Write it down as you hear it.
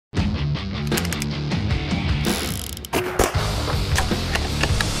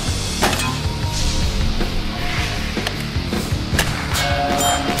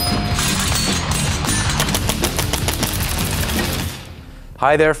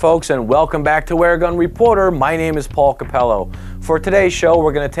Hi there folks, and welcome back to Airgun Reporter. My name is Paul Capello. For today's show,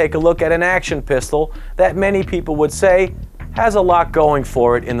 we're going to take a look at an action pistol that many people would say has a lot going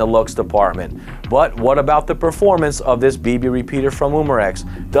for it in the looks department. But what about the performance of this BB repeater from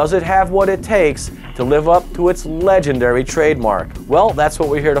Umarex? Does it have what it takes to live up to its legendary trademark? Well, that's what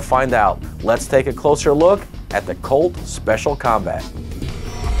we're here to find out. Let's take a closer look at the Colt Special Combat.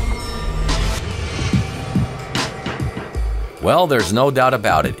 Well, there's no doubt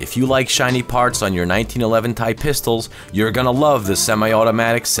about it. If you like shiny parts on your 1911 type pistols, you're gonna love the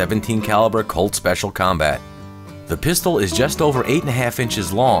semi-automatic 17 caliber Colt Special Combat. The pistol is just over 8.5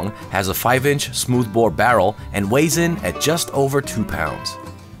 inches long, has a 5-inch smoothbore barrel, and weighs in at just over 2 pounds.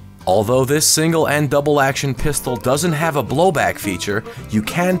 Although this single and double action pistol doesn't have a blowback feature, you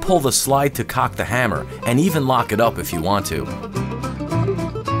can pull the slide to cock the hammer, and even lock it up if you want to.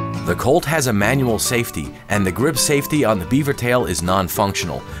 The Colt has a manual safety, and the grip safety on the beaver tail is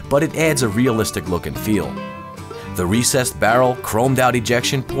non-functional, but it adds a realistic look and feel. The recessed barrel, chromed out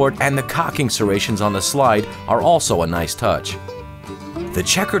ejection port, and the cocking serrations on the slide are also a nice touch. The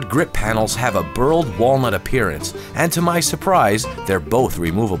checkered grip panels have a burled walnut appearance, and to my surprise, they're both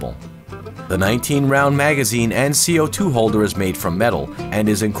removable. The 19-round magazine and CO2 holder is made from metal and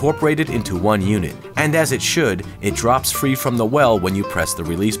is incorporated into one unit, and as it should, it drops free from the well when you press the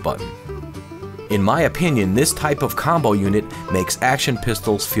release button. In my opinion, this type of combo unit makes action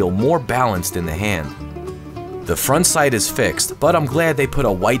pistols feel more balanced in the hand. The front sight is fixed, but I'm glad they put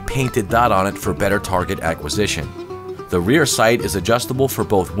a white painted dot on it for better target acquisition. The rear sight is adjustable for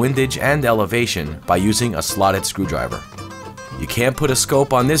both windage and elevation by using a slotted screwdriver. You can't put a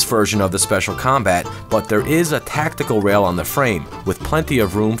scope on this version of the Special Combat, but there is a tactical rail on the frame with plenty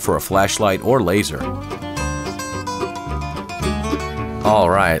of room for a flashlight or laser.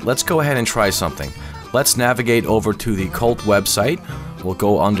 Alright, let's go ahead and try something. Let's navigate over to the Colt website. We'll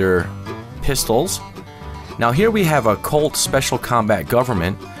go under Pistols. Now here we have a Colt Special Combat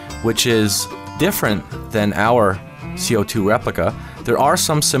Government, which is different than our CO2 replica. There are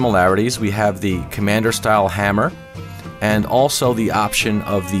some similarities. We have the commander style hammer, and also the option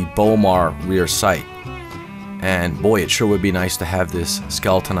of the Bomar rear sight. And boy, it sure would be nice to have this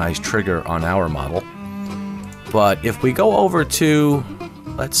skeletonized trigger on our model. But if we go over to,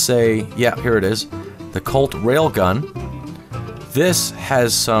 let's say, yeah, here it is, the Colt railgun, this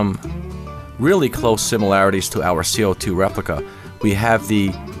has some really close similarities to our CO2 replica. We have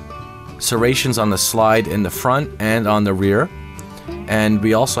the serrations on the slide in the front and on the rear, and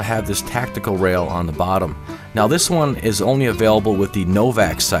we also have this tactical rail on the bottom. Now this one is only available with the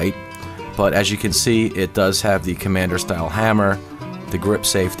Novak sight, but as you can see, it does have the commander style hammer, the grip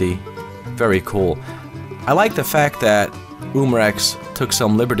safety. Very cool. I like the fact that Umarex took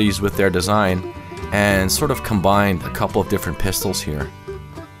some liberties with their design and sort of combined a couple of different pistols here.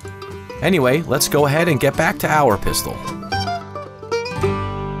 Anyway, let's go ahead and get back to our pistol.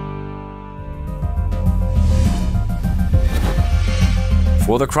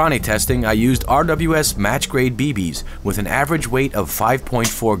 For the chrony testing, I used RWS match grade BBs with an average weight of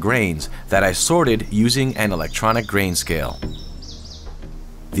 5.4 grains that I sorted using an electronic grain scale.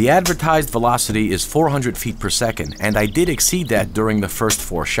 The advertised velocity is 400 feet per second, and I did exceed that during the first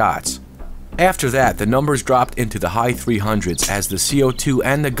 4 shots. After that, the numbers dropped into the high 300s as the CO2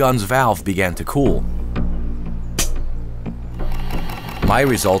 and the gun's valve began to cool. My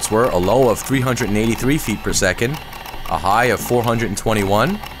results were a low of 383 feet per second, a high of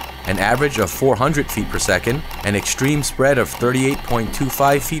 421, an average of 400 feet per second, an extreme spread of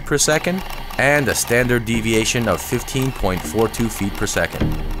 38.25 feet per second, and a standard deviation of 15.42 feet per second.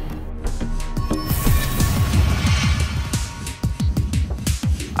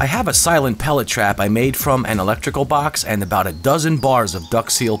 I have a silent pellet trap I made from an electrical box and about a dozen bars of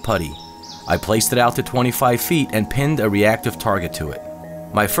duck seal putty. I placed it out to 25 feet and pinned a reactive target to it.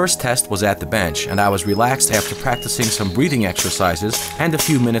 My first test was at the bench, and I was relaxed after practicing some breathing exercises and a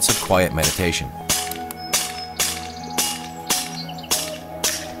few minutes of quiet meditation.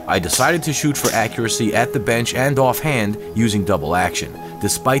 I decided to shoot for accuracy at the bench and offhand using double action,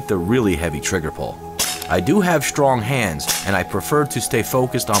 despite the really heavy trigger pull. I do have strong hands, and I prefer to stay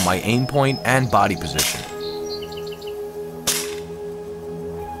focused on my aim point and body position.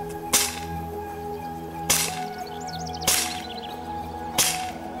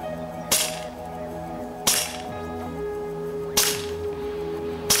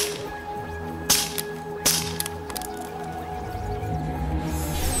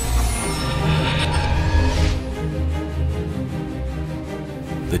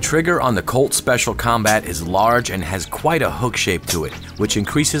 The trigger on the Colt Special Combat is large and has quite a hook shape to it, which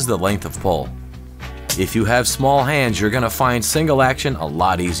increases the length of pull. If you have small hands, you're going to find single action a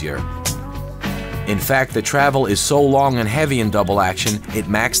lot easier. In fact, the travel is so long and heavy in double action, it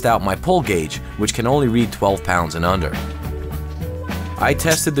maxed out my pull gauge, which can only read 12 pounds and under. I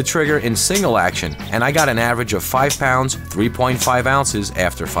tested the trigger in single action, and I got an average of 5 pounds, 3.5 ounces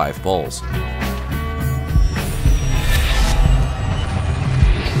after 5 pulls.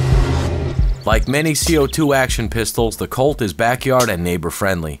 Like many CO2 action pistols, the Colt is backyard and neighbor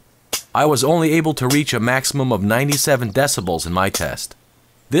friendly. I was only able to reach a maximum of 97 decibels in my test.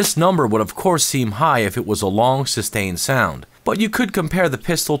 This number would of course seem high if it was a long, sustained sound, but you could compare the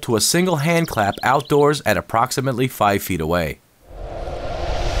pistol to a single hand clap outdoors at approximately 5 feet away.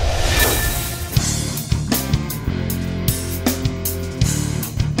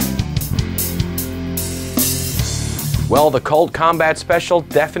 Well, the Colt Combat Special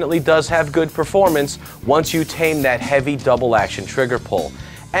definitely does have good performance once you tame that heavy double action trigger pull.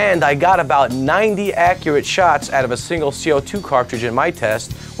 And I got about 90 accurate shots out of a single CO2 cartridge in my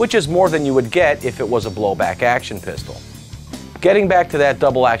test, which is more than you would get if it was a blowback action pistol. Getting back to that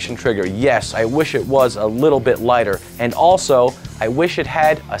double action trigger, yes, I wish it was a little bit lighter, and also I wish it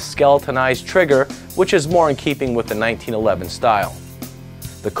had a skeletonized trigger, which is more in keeping with the 1911 style.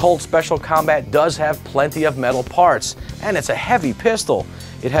 The Colt Special Combat does have plenty of metal parts, and it's a heavy pistol.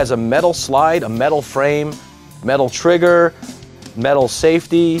 It has a metal slide, a metal frame, metal trigger, metal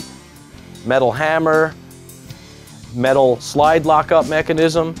safety, metal hammer, metal slide lockup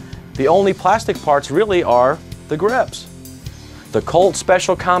mechanism. The only plastic parts really are the grips. The Colt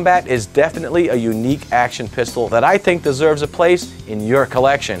Special Combat is definitely a unique action pistol that I think deserves a place in your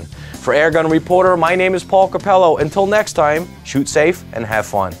collection. For Airgun Reporter, my name is Paul Capello. Until next time, shoot safe and have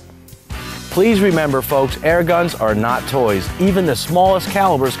fun. Please remember, folks, air guns are not toys. Even the smallest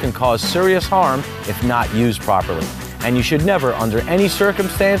calibers can cause serious harm if not used properly. And you should never, under any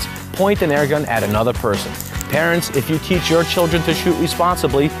circumstance, point an airgun at another person. Parents, if you teach your children to shoot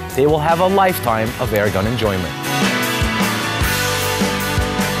responsibly, they will have a lifetime of airgun enjoyment.